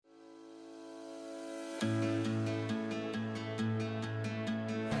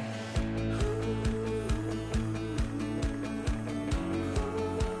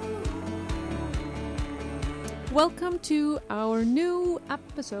Welcome to our new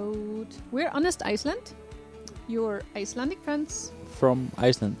episode. We're Honest Iceland, your Icelandic friends. From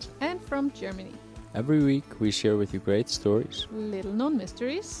Iceland. And from Germany. Every week we share with you great stories, little known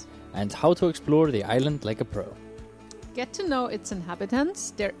mysteries, and how to explore the island like a pro. Get to know its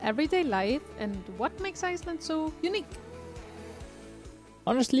inhabitants, their everyday life, and what makes Iceland so unique.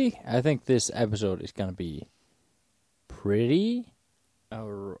 Honestly, I think this episode is gonna be pretty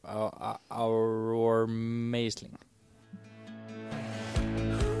our amazing.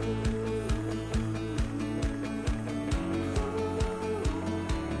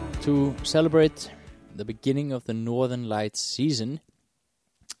 To celebrate the beginning of the Northern Lights season,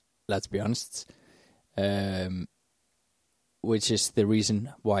 let's be honest, which is the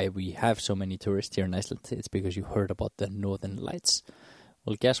reason why we have so many tourists here in Iceland. It's because you heard about the Northern Lights.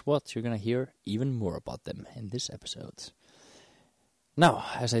 Well, guess what? You're going to hear even more about them in this episode. Now,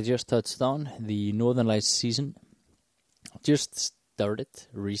 as I just touched on, the Northern Lights season just started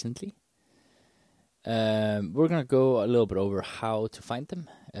recently. We're going to go a little bit over how to find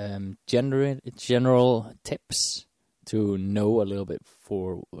them, general tips to know a little bit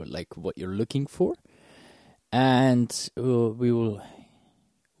for like what you're looking for, and we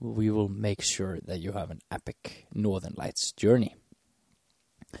will make sure that you have an epic Northern Lights journey.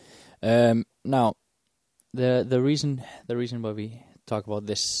 Now, the reason why we talk about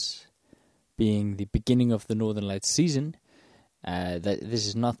this being the beginning of the Northern Lights season, that this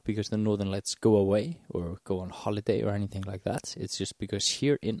is not because the Northern Lights go away or go on holiday or anything like that. It's just because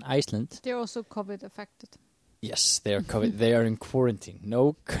here in Iceland, they're also COVID affected. Yes, they are COVID. They are in quarantine.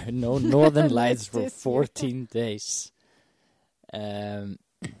 No Northern Lights for 14 days. No,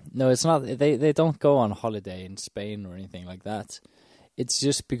 it's not. They don't go on holiday in Spain or anything like that. It's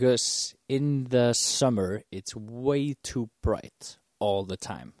just because in the summer it's way too bright all the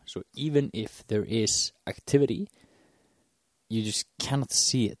time. So even if there is activity, you just cannot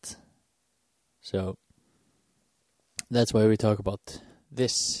see it. So that's why we talk about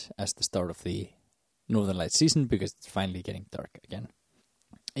this as the start of the Northern Lights season, because it's finally getting dark again.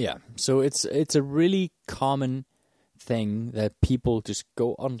 Yeah, so it's a really common thing that people just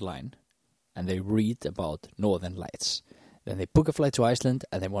go online and they read about Northern Lights. Then they book a flight to Iceland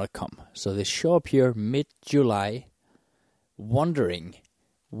and they want to come. So they show up here mid-July wondering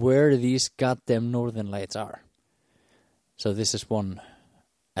where these goddamn Northern Lights are. So this is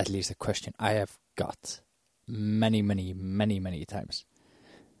at least a question I have got many times.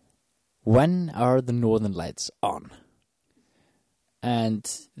 When are the Northern Lights on? And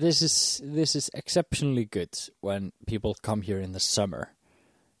this is exceptionally good when people come here in the summer,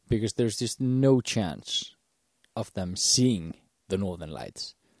 because there's just no chance of them seeing the Northern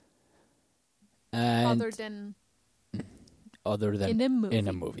Lights. And other than in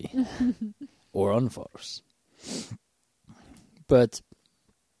a movie or on photos. But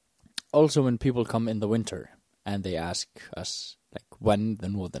also when people come in the winter and they ask us like when the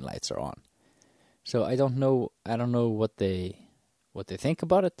Northern Lights are on. So I don't know what they think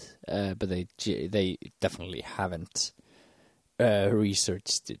about it, but they definitely haven't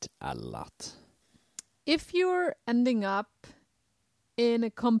researched it a lot. If you're ending up in a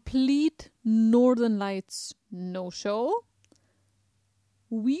complete Northern Lights no-show,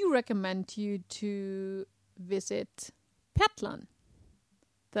 we recommend you to visit Petlan,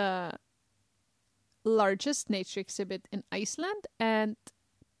 the largest nature exhibit in Iceland, and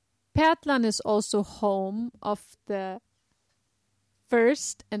Petlan is also home of the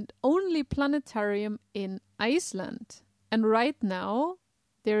first and only planetarium in Iceland. And right now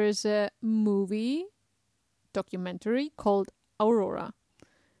there is a documentary called Aurora,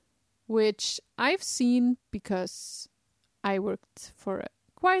 which I've seen because I worked for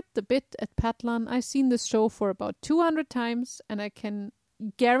quite a bit at Petlan. I've seen this show for about 200 times, and I can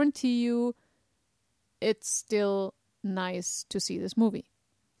guarantee you it's still nice to see this movie.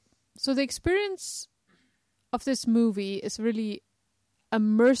 So the experience of this movie is really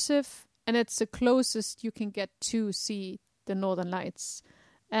immersive, and it's the closest you can get to see the Northern Lights.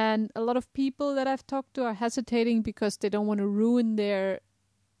 And a lot of people that I've talked to are hesitating because they don't want to ruin their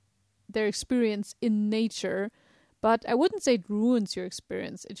experience in nature. But I wouldn't say it ruins your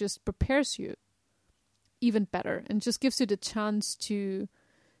experience. It just prepares you even better and just gives you the chance to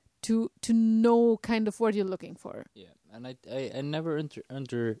know kind of what you're looking for. Yeah, and I never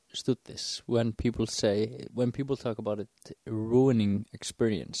understood this when people talk about it ruining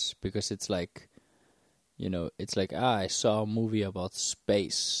experience, because it's like, it's like, I saw a movie about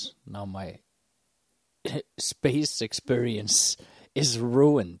space. Now my space experience is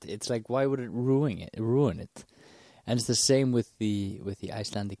ruined. It's like, why would it ruin it? And it's the same with the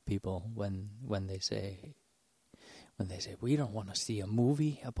Icelandic people when they say we don't want to see a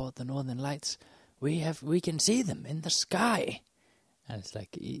movie about the Northern Lights. We can see them in the sky. And it's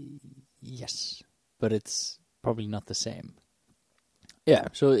like, yes, but it's probably not the same. Yeah,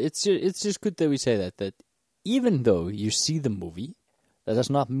 so it's just good that we say that even though you see the movie, that does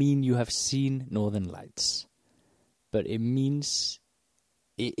not mean you have seen Northern Lights. But it means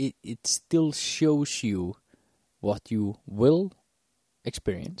it still shows you what you will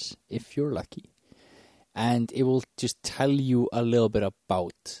experience if you're lucky. And it will just tell you a little bit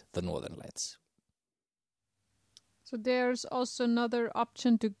about the Northern Lights. So there's also another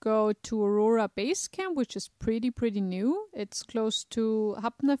option to go to Aurora Base Camp, which is pretty new. It's close to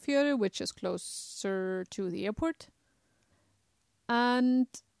Hafnarfjörður, which is closer to the airport. And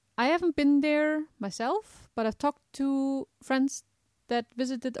I haven't been there myself, but I've talked to friends that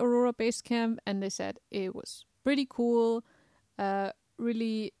visited Aurora Base Camp, and they said it was pretty cool,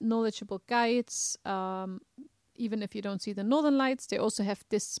 really knowledgeable guides. Even if you don't see the Northern Lights, they also have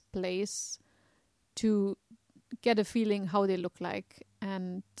displays to get a feeling how they look like,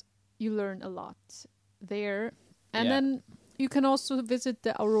 and you learn a lot there. And then you can also visit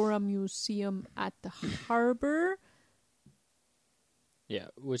the Aurora Museum at the harbor. Yeah,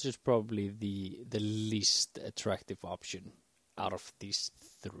 which is probably the least attractive option out of these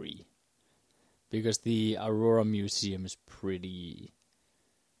three. Because the Aurora Museum is pretty...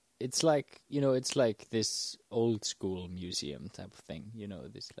 It's like, it's like this old school museum type of thing.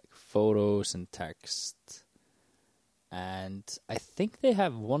 This like photos and text. And I think they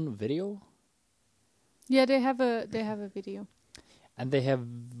have one video. Yeah, they have a video. And they have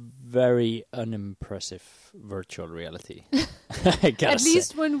very unimpressive virtual reality. At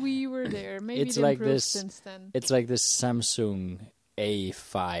least when we were there. Maybe it's it like improved this, since then. It's like this Samsung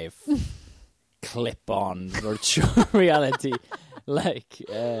A5 clip-on virtual reality. Like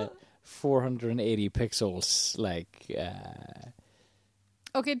 480 pixels. Like...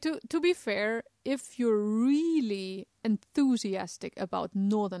 Okay, to be fair, if you're really enthusiastic about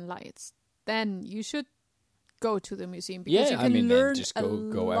Northern Lights, then you should go to the museum because you can learn just a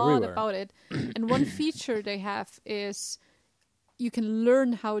go lot everywhere about it. And one feature they have is you can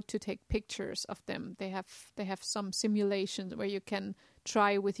learn how to take pictures of them. They have some simulations where you can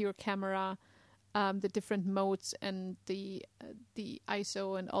try with your camera the different modes and the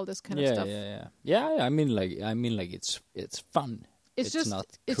ISO and all this kind of stuff. Yeah. I mean, it's fun. It's not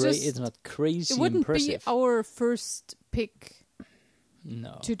crazy. It wouldn't impressive. be our first pick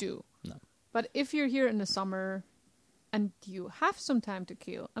to do. No. But if you're here in the summer and you have some time to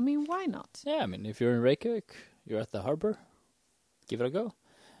kill, I mean, why not? Yeah, I mean, if you're in Reykjavik, you're at the harbor, give it a go.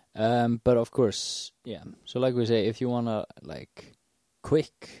 But of course, yeah. So like we say, if you want a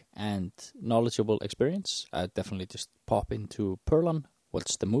quick and knowledgeable experience, I'd definitely just pop into Perlan,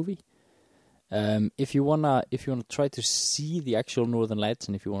 watch the movie. If you wanna try to see the actual Northern Lights,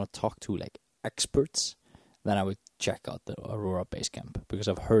 and if you wanna talk to experts, then I would check out the Aurora Base Camp, because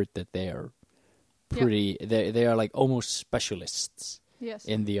I've heard that they are pretty. Yeah. They are like almost specialists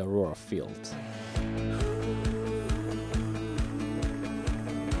in the Aurora field.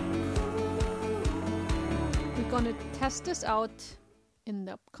 We're gonna test this out in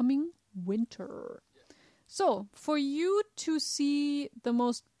the upcoming winter. So, for you to see the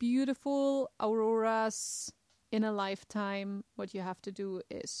most beautiful auroras in a lifetime, what you have to do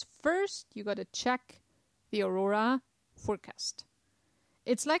is first you got to check the aurora forecast.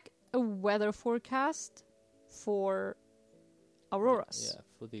 It's like a weather forecast for auroras. Yeah,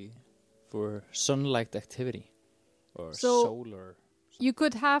 for sunlight activity or solar. You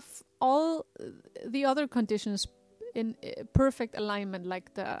could have all the other conditions in perfect alignment,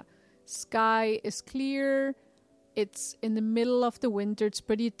 like the sky is clear, it's in the middle of the winter, it's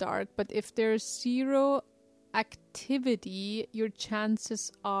pretty dark, but if there's zero activity, your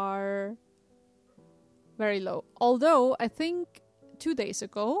chances are very low. Although I think 2 days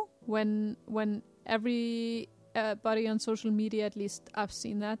ago, when everybody on social media, at least I've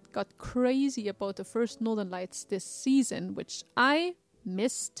seen that, got crazy about the first Northern Lights this season, which I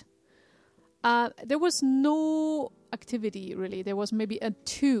missed. There was no activity really. There was maybe a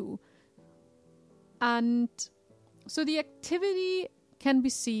 2. And so the activity can be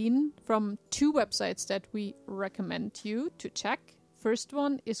seen from 2 websites that we recommend you to check. First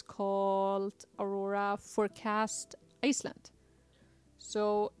one is called Aurora Forecast Iceland.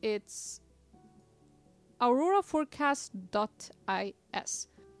 So it's auroraforecast.is.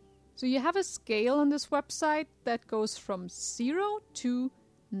 So you have a scale on this website that goes from 0 to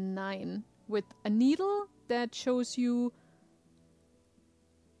 9, with a needle that shows you,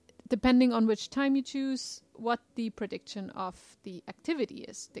 depending on which time you choose, what the prediction of the activity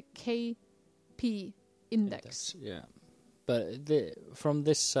is, the KP index. Yeah. But from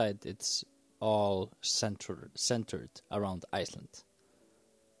this side, it's all centered around Iceland.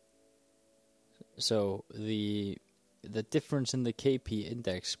 So the difference in the KP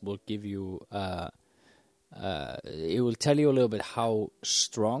index will give you it will tell you a little bit how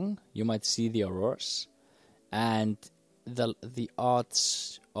strong you might see the auroras, and the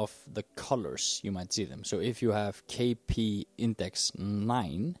odds of the colors you might see them. So if you have KP index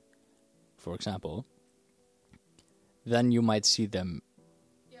 9, for example, then you might see them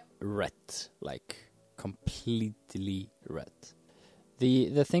red, like completely red.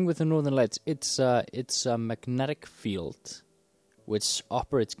 The thing with the Northern Lights, it's a magnetic field which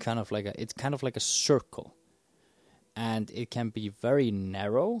operates kind of like a circle, and it can be very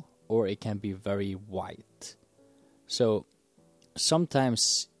narrow or it can be very wide. So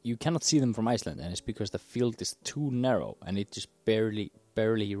sometimes you cannot see them from Iceland, and it's because the field is too narrow and it just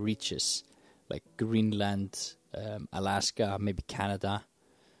barely reaches like Greenland, Alaska, maybe Canada,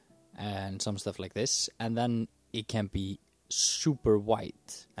 and some stuff like this. And then it can be super wide,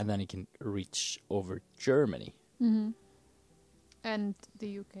 and then it can reach over Germany. Mm-hmm. And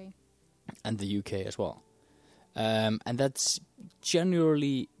the UK. And the UK as well. And that's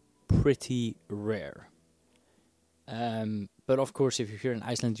generally pretty rare. But of course, if you're here in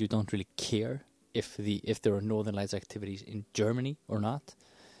Iceland, you don't really care if there are Northern Lights activities in Germany or not.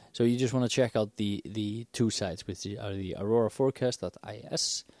 So you just want to check out the two sites, which are the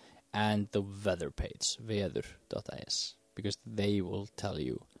auroraforecast.is and the weather page, veður.is, because they will tell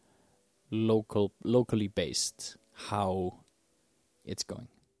you locally based how it's going.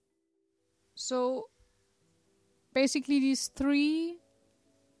 So basically these three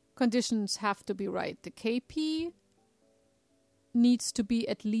conditions have to be right. The KP needs to be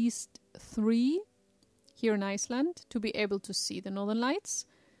at least 3 here in Iceland to be able to see the Northern Lights.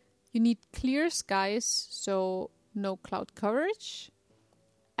 You need clear skies, so no cloud coverage.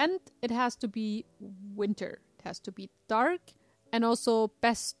 And it has to be winter. It has to be dark, and also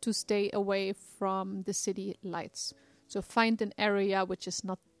best to stay away from the city lights. So find an area which is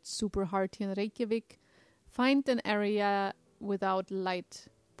not super hard here in Reykjavik. Find an area without light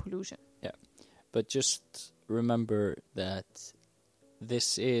pollution. Yeah, but just remember that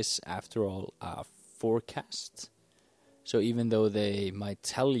this is, after all, a forecast. So even though they might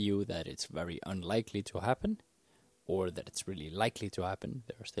tell you that it's very unlikely to happen, or that it's really likely to happen,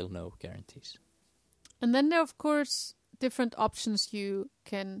 there are still no guarantees. And then there are, of course, different options you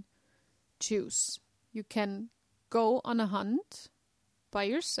can choose. You can go on a hunt by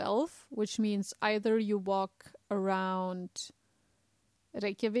yourself, which means either you walk around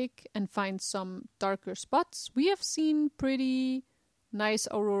Reykjavik and find some darker spots. We have seen pretty nice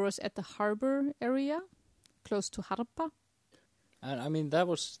auroras at the harbor area, close to Harpa. And I mean that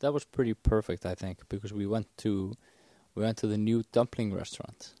was pretty perfect, I think, because we went to the new dumpling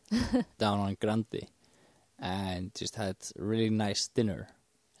restaurant down on Grandi and just had a really nice dinner.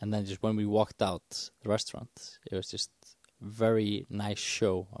 And then just when we walked out the restaurant, it was just a very nice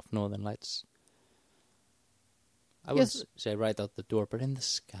show of Northern Lights. I wouldn't say right out the door, but in the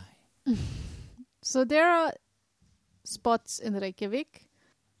sky. So there are spots in Reykjavik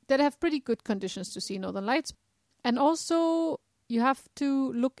that have pretty good conditions to see Northern Lights. And also you have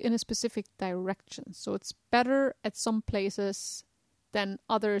to look in a specific direction. So it's better at some places than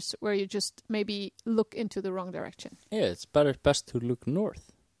others where you just maybe look into the wrong direction. Yeah, it's best to look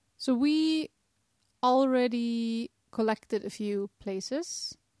north. So we already collected a few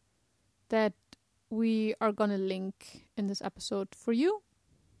places that we are going to link in this episode for you.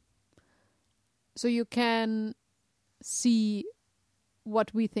 So you can see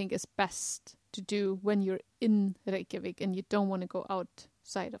what we think is best to do when you're in Reykjavik and you don't want to go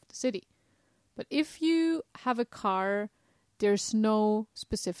outside of the city. But if you have a car, there's no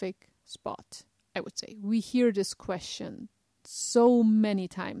specific spot, I would say. We hear this question so many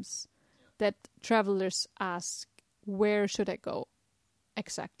times that travelers ask, where should I go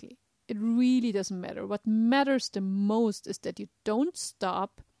exactly? It really doesn't matter. What matters the most is that you don't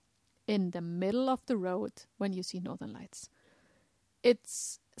stop in the middle of the road when you see Northern Lights.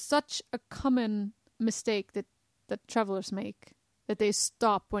 It's such a common mistake that travelers make, that they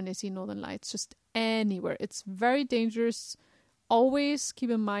stop when they see Northern Lights, just anywhere. It's very dangerous. Always keep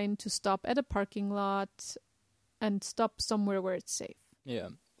in mind to stop at a parking lot and stop somewhere where it's safe. Yeah,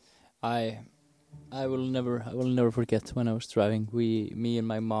 I will never forget when I was driving. Me and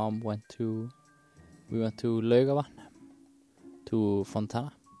my mom went to Laugavatn, to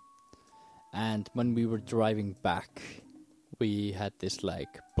Fontana, And when we were driving back, we had this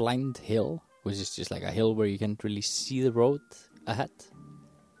like blind hill, which is just like a hill where you can't really see the road ahead.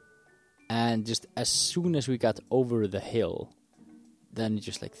 And just as soon as we got over the hill, then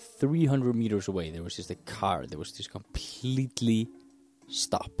just like 300 meters away, there was just a car that was just completely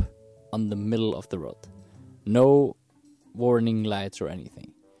stop on the middle of the road. No warning lights or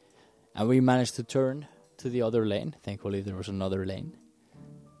anything. And we managed to turn to the other lane. Thankfully, there was another lane.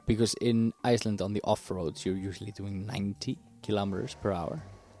 Because in Iceland, on the off-roads, you're usually doing 90 kilometers per hour.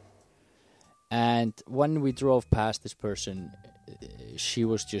 And when we drove past this person, she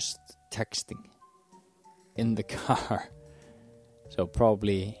was just texting in the car. So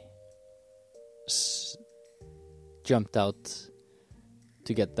probably jumped out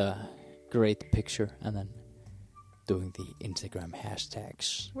to get the great picture and then doing the Instagram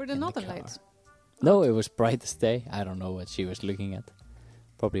hashtags. Were the northern lights? No, it was bright as day. I don't know what she was looking at.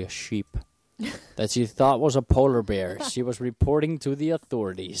 Probably a sheep that she thought was a polar bear. She was reporting to the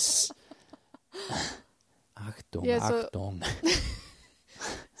authorities. Achtung, Yeah, Achtung.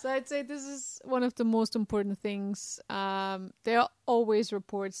 So I'd say this is one of the most important things. There are always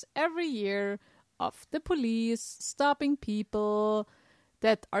reports every year of the police stopping people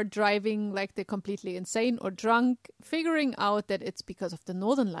that are driving like they're completely insane or drunk, figuring out that it's because of the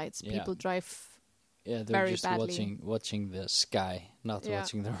northern lights. Yeah. People drive Yeah, they're very just badly. watching the sky, not Yeah.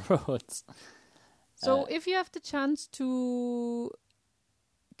 watching the roads. So if you have the chance to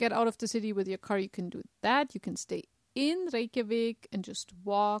get out of the city with your car, you can do that. You can stay in Reykjavik and just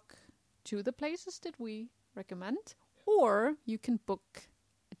walk to the places that we recommend. Or you can book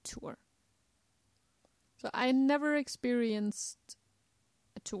a tour. So I never experienced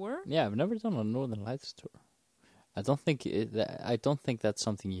a tour. Yeah, I've never done a Northern Lights tour. I don't think that's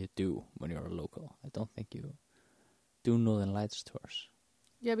something you do when you're a local. I don't think you do Northern Lights tours.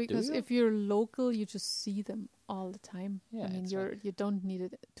 Yeah, because you? if you're local, you just see them all the time. Yeah, I mean, it's you don't need a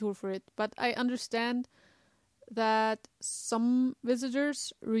tour for it. But I understand that some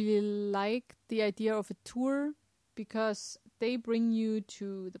visitors really like the idea of a tour because they bring you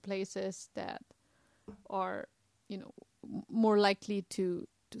to the places that are, more likely to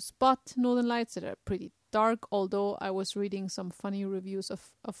spot Northern Lights that are pretty dark. Although I was reading some funny reviews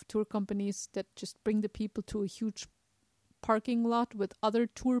of tour companies that just bring the people to a huge parking lot with other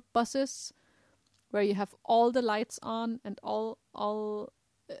tour buses where you have all the lights on and all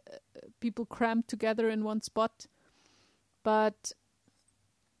people crammed together in one spot. But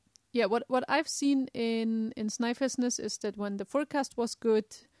yeah, what I've seen in Snæfellsnes is that when the forecast was good,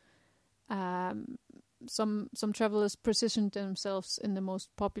 some travelers positioned themselves in the most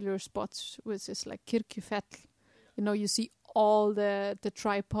popular spots, which is like Kirkjufell. You see all the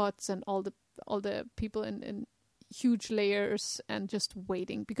tripods and all the people in huge layers and just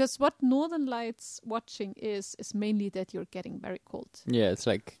waiting. Because what Northern Lights watching is mainly that you're getting very cold. Yeah, it's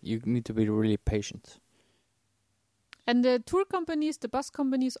like you need to be really patient. And the tour companies, the bus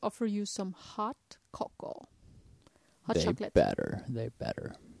companies offer you some hot cocoa. Hot chocolate. They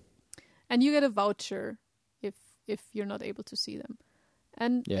better. And you get a voucher if you're not able to see them.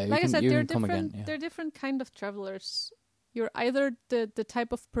 And Yeah, like I said, they're come different. again, yeah. They're different kind of travelers. You're either the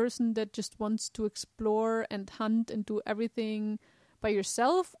type of person that just wants to explore and hunt and do everything by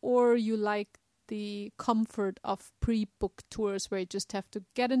yourself, or you like the comfort of pre-booked tours where you just have to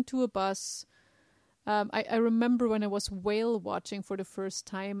get into a bus. I remember when I was whale watching for the first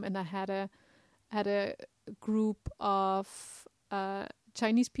time, and I had a group of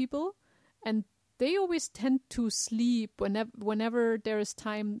Chinese people, and they always tend to sleep whenever there is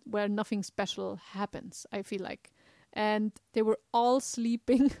time where nothing special happens, I feel like. And they were all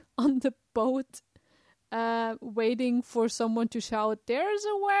sleeping on the boat, waiting for someone to shout, "There's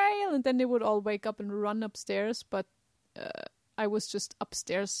a whale!" And then they would all wake up and run upstairs. But I was just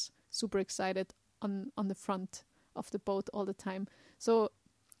upstairs, super excited on the front of the boat all the time. So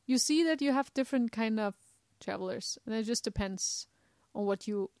you see that you have different kind of travelers, and it just depends on what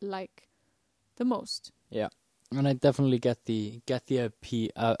you like the most. Yeah, and I definitely get the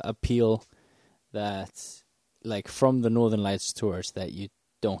appeal that, like, from the Northern Lights tours, that you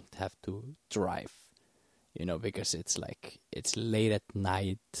don't have to drive, because it's like it's late at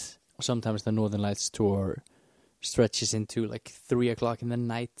night. Sometimes the Northern Lights tour stretches into like 3:00 in the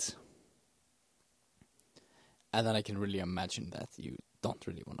night, and then I can really imagine that you don't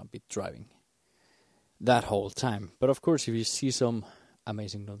really want to be driving that whole time. But of course, if you see some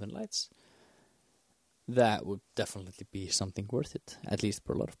amazing Northern Lights, that would definitely be something worth it, at least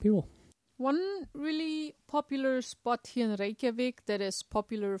for a lot of people. One really popular spot here in Reykjavik that is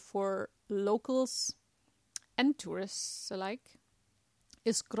popular for locals and tourists alike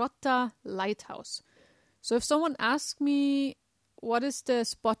is Grotta Lighthouse. So if someone asks me what is the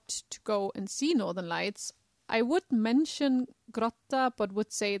spot to go and see Northern Lights, I would mention Grotta, but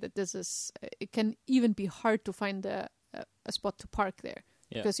would say that it can even be hard to find a spot to park there.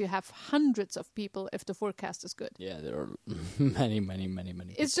 Yeah. Because you have hundreds of people if the forecast is good. Yeah, there are many.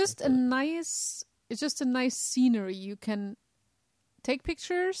 It's just a nice scenery. You can take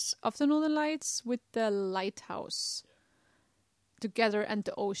pictures of the Northern Lights with the lighthouse together and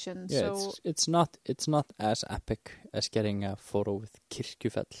the ocean. Yeah, so it's not as epic as getting a photo with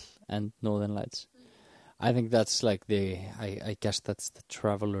Kirkjufell and Northern Lights. I think that's like I guess that's the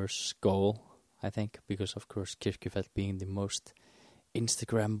traveler's goal, I think, because of course Kirkjufell being the most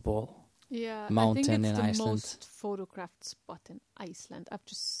Instagrammable mountain I think in it's the Iceland. most photographed spot in Iceland.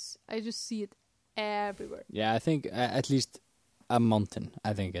 I just see it everywhere. Yeah, I think at least a mountain.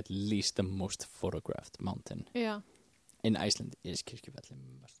 I think at least the most photographed mountain in Iceland is Kirkjufell.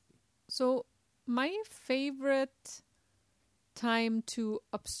 So my favorite time to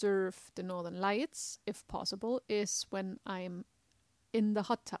observe the Northern Lights, if possible, is when I'm in the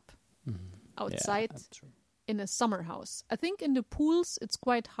hot tub outside. Yeah, true. In a summer house. I think in the pools it's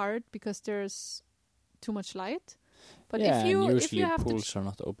quite hard because there's too much light. But yeah, if you and usually if you have pools are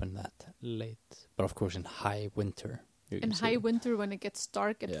not open that late. But of course in high winter. In high winter when it gets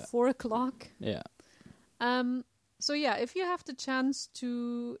dark at 4 o'clock. Yeah. So yeah, if you have the chance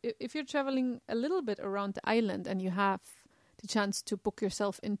to, if you're traveling a little bit around the island and you have the chance to book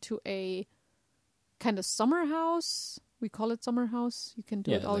yourself into a kind of summer house, we call it summer house. You can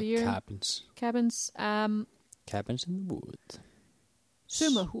do it all like year. Cabins. Cabins in the wood.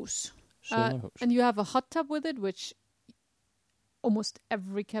 Sommerhus. Sommerhus. And you have a hot tub with it, which almost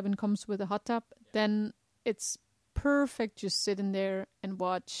every cabin comes with a hot tub. Then it's perfect just sitting there and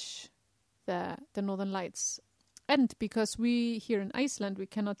watch the Northern Lights. And because we here in Iceland, we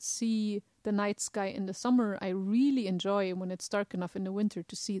cannot see the night sky in the summer, I really enjoy when it's dark enough in the winter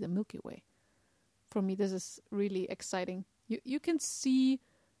to see the Milky Way. For me, this is really exciting. You can see,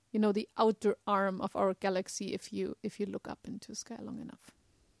 the outer arm of our galaxy if you look up into the sky long enough.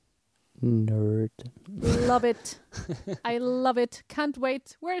 Nerd. Love it. I love it. Can't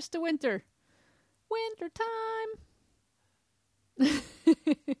wait. Where's the winter? Winter time.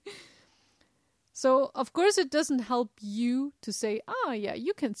 So, of course, it doesn't help you to say,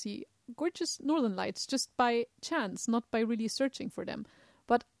 you can see gorgeous Northern Lights just by chance, not by really searching for them.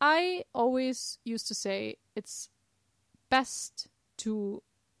 But I always used to say it's best to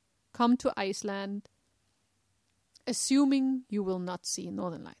come to Iceland assuming you will not see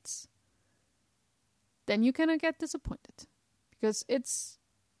Northern Lights. Then you cannot get disappointed. Because it's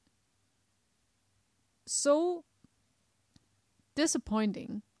so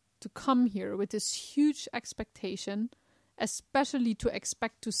disappointing to come here with this huge expectation, especially to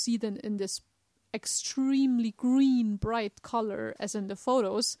expect to see them in this extremely green, bright color as in the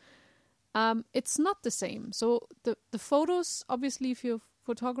photos. It's not the same. So the photos, obviously, if you're a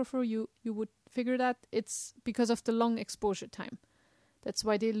photographer, you would figure that it's because of the long exposure time. That's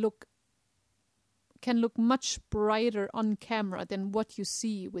why they can look much brighter on camera than what you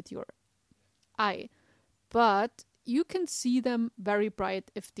see with your eye. But you can see them very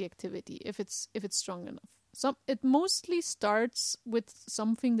bright if it's strong enough. It mostly starts with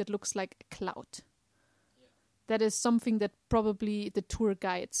something that looks like a cloud. Yeah. That is something that probably the tour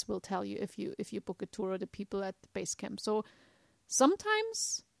guides will tell you if you book a tour, or the people at the base camp. So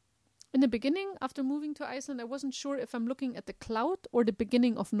sometimes in the beginning, after moving to Iceland, I wasn't sure if I'm looking at the cloud or the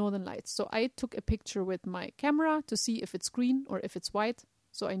beginning of Northern Lights. So I took a picture with my camera to see if it's green or if it's white,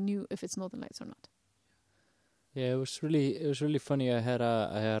 so I knew if it's Northern Lights or not. Yeah, it was really funny. I had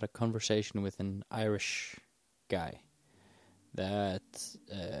a conversation with an Irish guy that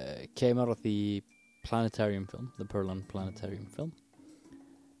came out of the planetarium film, the Perlan planetarium film,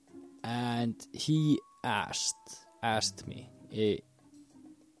 and he asked me, is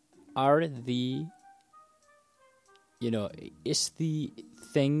the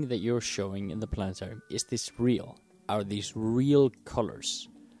thing that you're showing in the planetarium, is this real? Are these real colors?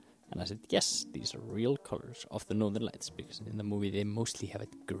 And I said, yes, these are real colors of the Northern Lights, because in the movie they mostly have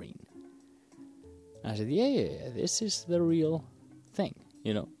it green. And I said, yeah, this is the real thing.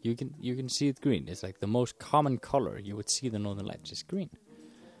 You can see it green. It's like the most common color you would see the Northern Lights is green.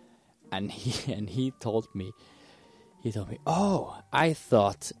 And he told me, oh, I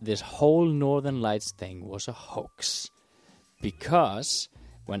thought this whole Northern Lights thing was a hoax, because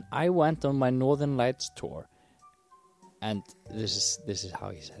when I went on my Northern Lights tour, and this is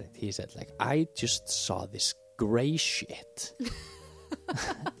how he said it. He said, I just saw this gray shit.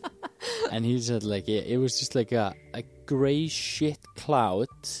 And he said, like, yeah, it was just like a grey shit cloud.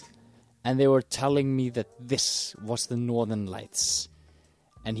 And they were telling me that this was the Northern Lights.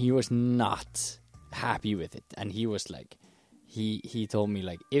 And he was not happy with it. And he was like, he told me,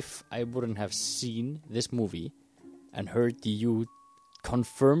 like, if I wouldn't have seen this movie and heard you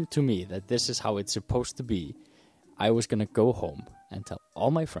confirm to me that this is how it's supposed to be, I was going to go home and tell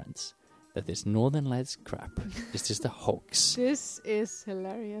all my friends that this Northern Lights crap is just a hoax. This is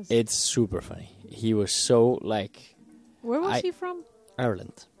hilarious. It's super funny. He was so, like... Where was he from?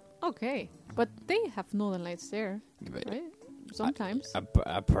 Ireland. Okay. But they have Northern Lights there, right? Sometimes.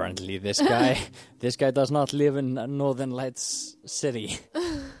 Apparently this guy this guy does not live in a Northern Lights city.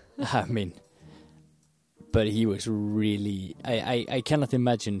 I mean... But he was really... I cannot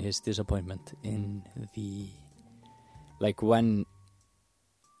imagine his disappointment in the... Like, when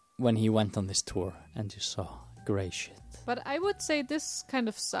he went on this tour and just saw grey shit. But I would say this kind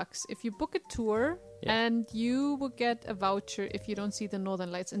of sucks. If you book a tour and you will get a voucher if you don't see the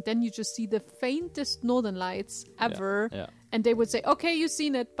Northern Lights, and then you just see the faintest Northern Lights ever, and they would say, okay, you've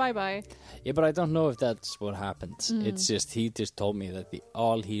seen it, bye-bye. Yeah, but I don't know if that's what happened. It's just, he just told me that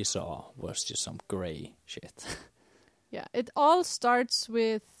all he saw was just some grey shit. Yeah, it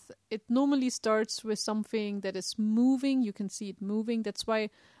normally starts with something that is moving. You can see it moving. That's why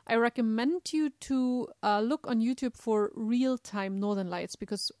I recommend you to look on YouTube for real-time Northern Lights,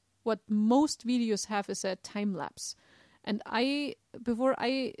 because what most videos have is a time lapse. And before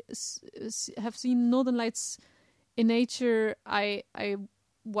I have seen Northern Lights in nature, I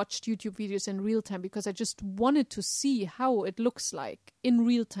watched YouTube videos in real time because I just wanted to see how it looks like in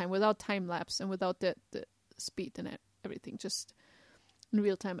real time without time lapse and without the speed and everything, just in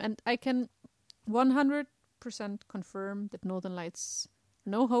real time. And I can 100% confirm that Northern Lights are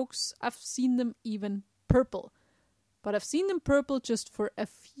no hoax. I've seen them even purple. But I've seen them purple just for a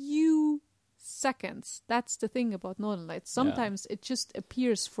few seconds. That's the thing about Northern Lights. Sometimes it just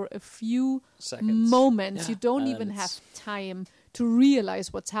appears for a few moments. You don't even have time to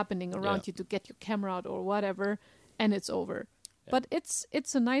realize what's happening around you, to get your camera out or whatever, and it's over. Yeah. But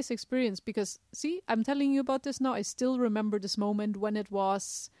it's a nice experience because, see, I'm telling you about this now. I still remember this moment, when it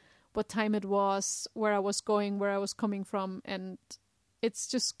was, what time it was, where I was going, where I was coming from, and it's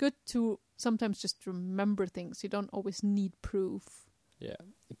just good to sometimes just remember things. You don't always need proof. Yeah,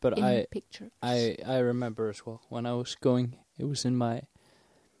 but pictures. I remember as well when I was going. It was in my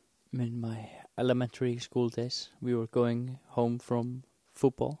elementary school days. We were going home from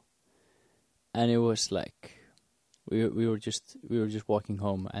football, and it was like we were just walking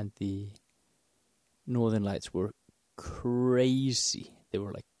home, and the Northern Lights were crazy. They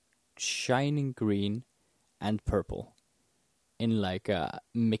were like shining green and purple in like a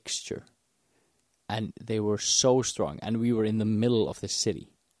mixture. And they were so strong. And we were in the middle of the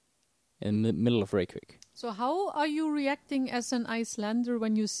city. In the middle of Reykjavik. So how are you reacting as an Icelander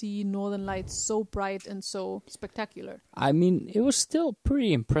when you see Northern Lights so bright and so spectacular? I mean, it was still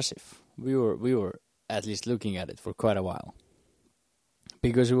pretty impressive. We were at least looking at it for quite a while.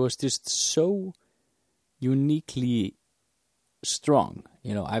 Because it was just so uniquely strong.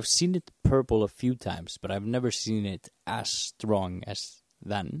 You know, I've seen it purple a few times, but I've never seen it as strong as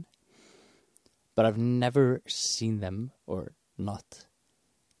then. But I've never seen them, or not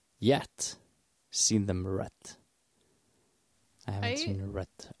yet, seen them red. I haven't seen red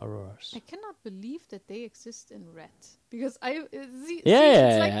auroras. I cannot believe that they exist in red. Because they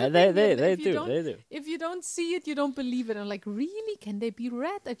do. If you don't see it, you don't believe it. I'm like, really? Can they be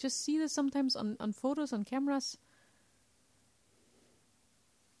red? I just see this sometimes on photos, on cameras.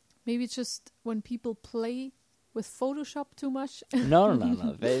 Maybe it's just when people play with Photoshop too much. No.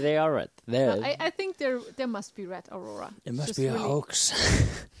 They are red. I think there must be red aurora. It must be a hoax.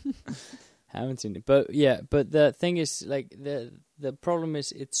 Haven't seen it, but the thing is, like, the problem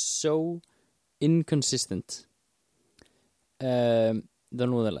is it's so inconsistent. The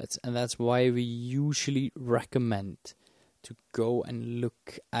Northern Lights, and that's why we usually recommend to go and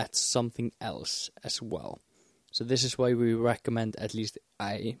look at something else as well. So this is why we recommend, at least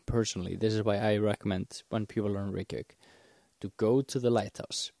I personally, this is why I recommend when people are in Reykjavik to go to the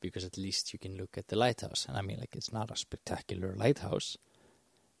lighthouse, because at least you can look at the lighthouse. And I mean, like, it's not a spectacular lighthouse,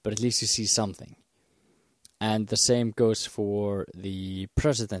 but at least you see something. And the same goes for the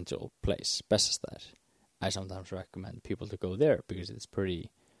presidential place, Bessastad. I sometimes recommend people to go there because it's pretty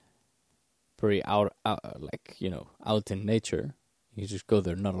out in nature. You just go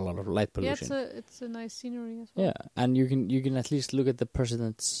there, not a lot of light pollution. Yeah, it's a nice scenery as well. Yeah, and you can at least look at the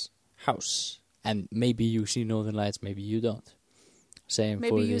president's house, and maybe you see Northern Lights, maybe you don't. Same for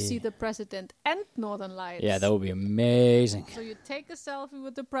Maybe you see the president and Northern Lights. Yeah, that would be amazing. So you take a selfie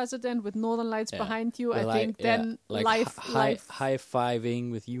with the president with Northern Lights behind you. Well, I think then life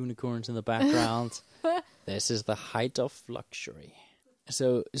high-fiving with unicorns in the background. This is the height of luxury.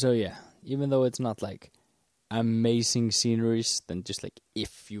 So yeah, even though it's not like amazing sceneries, then just like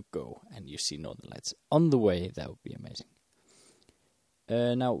if you go and you see Northern Lights on the way, that would be amazing.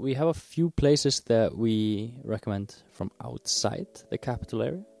 Now, we have a few places that we recommend from outside the capital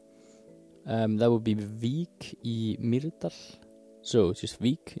area. That would be Vík í Mýrdal. So, just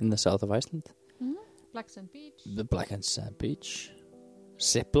Vík in the south of Iceland. Mm-hmm. Black Sand Beach. The Black Sand Beach.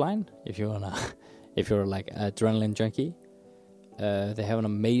 Zipline, if you're like an adrenaline junkie. They have an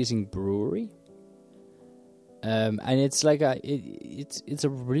amazing brewery. And it's like it's a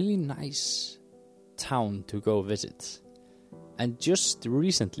really nice town to go visit. And just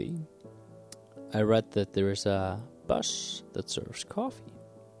recently, I read that there is a bus that serves coffee.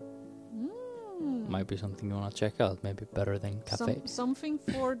 Might be something you want to check out. Maybe better than cafe. Something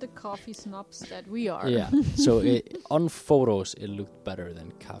for the coffee snobs that we are. Yeah. So on photos, it looked better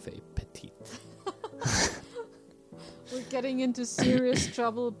than Cafe Petit. We're getting into serious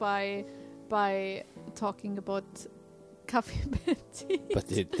trouble by talking about Cafe Petit. But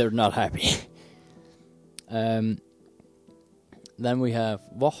they're not happy. Then we have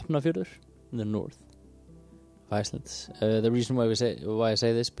Vopnafjörður in the north of Iceland. The reason why I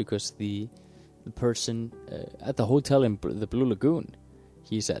say this because the person at the hotel in the Blue Lagoon,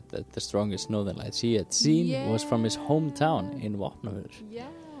 he said that the strongest northern lights he had seen was from his hometown in Vopnafjörður. Yeah,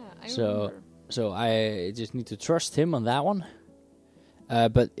 I remember. So I just need to trust him on that one.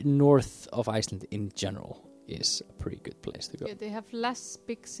 But north of Iceland in general is a pretty good place to go. Yeah, they have less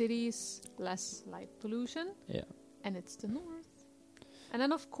big cities, less light pollution. Yeah. And it's the north. And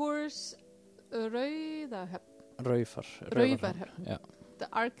then, of course, Raufarhöfn. Yeah. The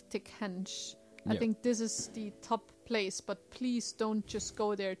Arctic Henge. I think this is the top place, but please don't just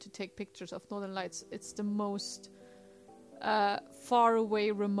go there to take pictures of Northern Lights. It's the most far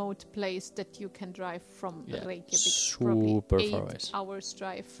away, remote place that you can drive from Reykjavik. Super probably far away. 8 hours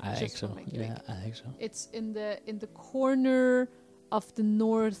drive. I think so. From Reykjavik. Yeah, I think so. It's in the corner of the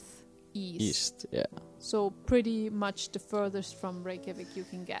northeast. East, yeah. So pretty much the furthest from Reykjavik you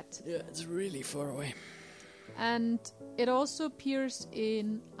can get. Yeah, it's really far away. And it also appears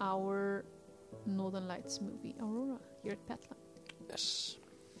in our Northern Lights movie, Aurora, here at Petla. Yes.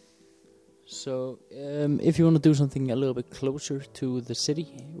 So, if you want to do something a little bit closer to the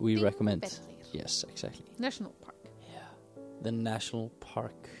city, we recommend... Yes, exactly. National Park. Yeah, the National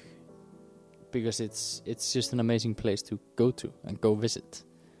Park. Because it's just an amazing place to go to and go visit.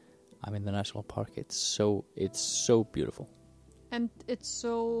 I mean, the National Park, it's so beautiful. And it's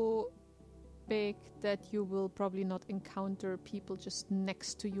so big that you will probably not encounter people just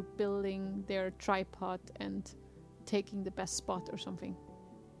next to you building their tripod and taking the best spot or something.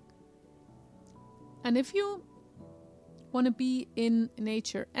 And if you want to be in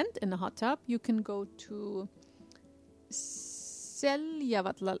nature and in a hot tub, you can go to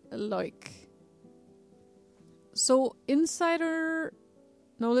Seljavallallauk. So insider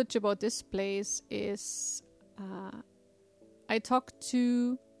knowledge about this place is I talked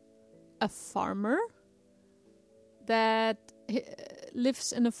to a farmer that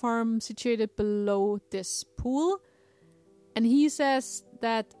lives in a farm situated below this pool, and he says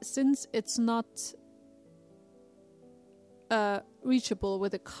that since it's not reachable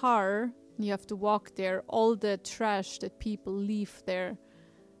with a car, you have to walk there, all the trash that people leave there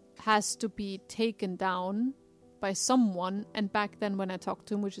has to be taken down by someone. And back then when I talked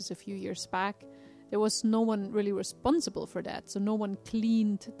to him, which is a few years back, there was no one really responsible for that. So no one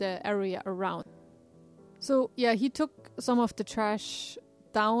cleaned the area around. So yeah, he took some of the trash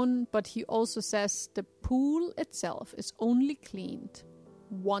down, but he also says the pool itself is only cleaned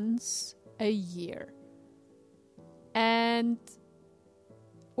once a year. And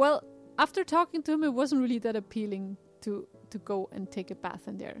well, after talking to him, it wasn't really that appealing to go and take a bath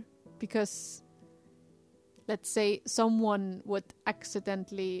in there, because let's say someone would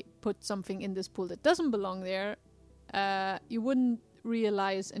accidentally put something in this pool that doesn't belong there, you wouldn't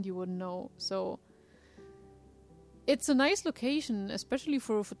realize and you wouldn't know. So it's a nice location, especially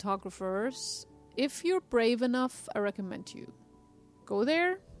for photographers. If you're brave enough, I recommend you go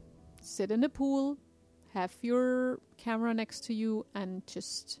there, sit in the pool, have your camera next to you, and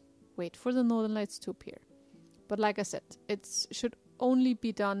just wait for the northern lights to appear. But like I said, it should only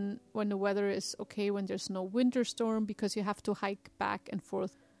be done when the weather is okay, when there's no winter storm, because you have to hike back and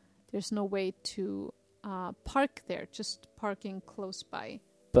forth. There's no way to park there, just parking close by.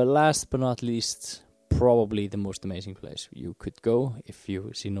 But last but not least, probably the most amazing place you could go if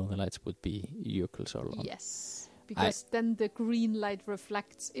you see Northern Lights would be Jökulsárlón. Yes, because then the green light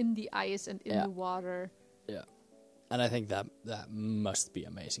reflects in the ice and in the water. Yeah, and I think that must be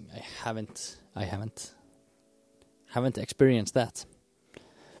amazing. I haven't experienced that,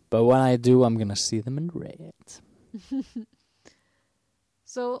 but when I do, I'm gonna see them in red.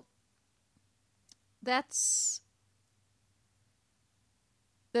 So that's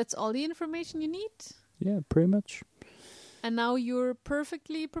all the information you need. Yeah, pretty much. And now you're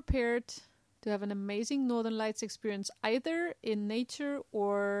perfectly prepared to have an amazing Northern Lights experience, either in nature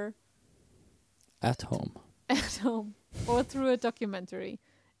or at home. At home, or through a documentary.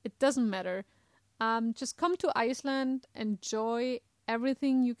 It doesn't matter. Just come to Iceland, enjoy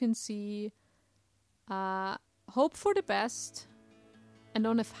everything you can see, hope for the best, and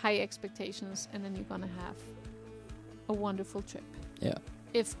don't have high expectations, and then you're gonna have a wonderful trip. Yeah.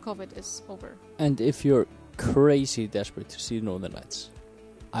 If COVID is over. And if you're crazy desperate to see Northern Lights,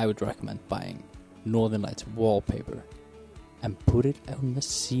 I would recommend buying Northern Lights wallpaper and put it on the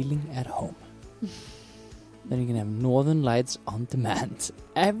ceiling at home. Then you can have Northern Lights on demand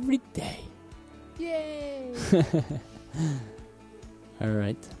every day. Yay! All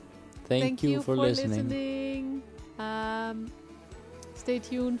right. Thank you for listening. Stay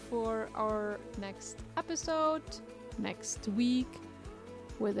tuned for our next episode next week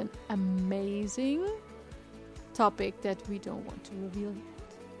with an amazing topic that we don't want to reveal yet.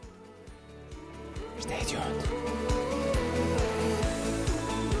 Stay tuned.